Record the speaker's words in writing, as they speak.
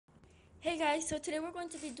Hey guys, so today we're going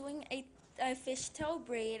to be doing a fishtail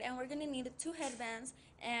braid, and we're going to need two headbands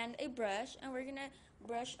and a brush, and we're going to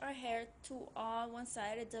brush our hair to all one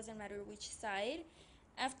side. It doesn't matter which side.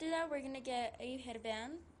 After that, we're going to get a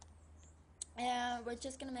headband, and we're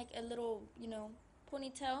just going to make a little,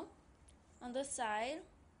 ponytail on the side.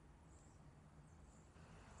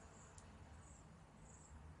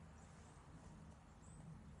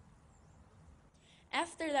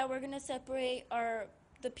 After that, we're going to separate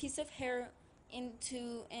the piece of hair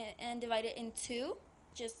into and divide it in two,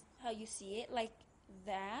 just how you see it, like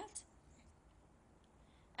that.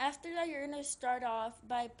 After that, you're going to start off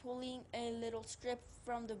by pulling a little strip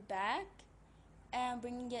from the back and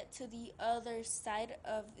bringing it to the other side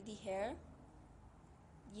of the hair.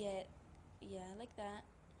 Yeah, like that.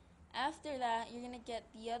 After that, you're going to get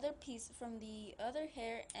the other piece from the other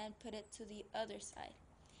hair and put it to the other side.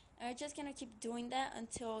 And we're just going to keep doing that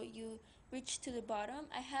until you reach to the bottom.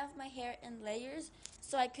 I have my hair in layers,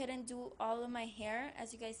 so I couldn't do all of my hair.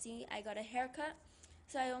 As you guys see, I got a haircut,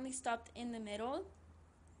 so I only stopped in the middle.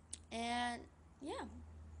 And yeah.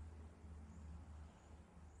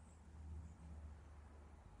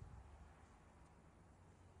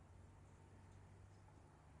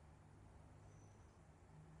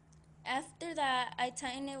 After that, I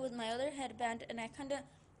tighten it with my other headband, and I kind of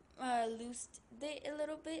loosed it a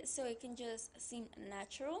little bit so it can just seem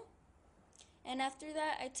natural. And after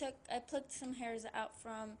that, I plucked some hairs out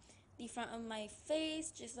from the front of my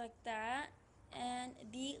face, just like that, and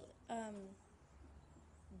the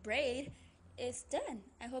braid is done.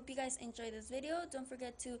 I hope you guys enjoyed this video. Don't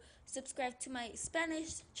forget to subscribe to my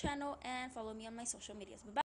Spanish channel and follow me on my social medias. Bye bye.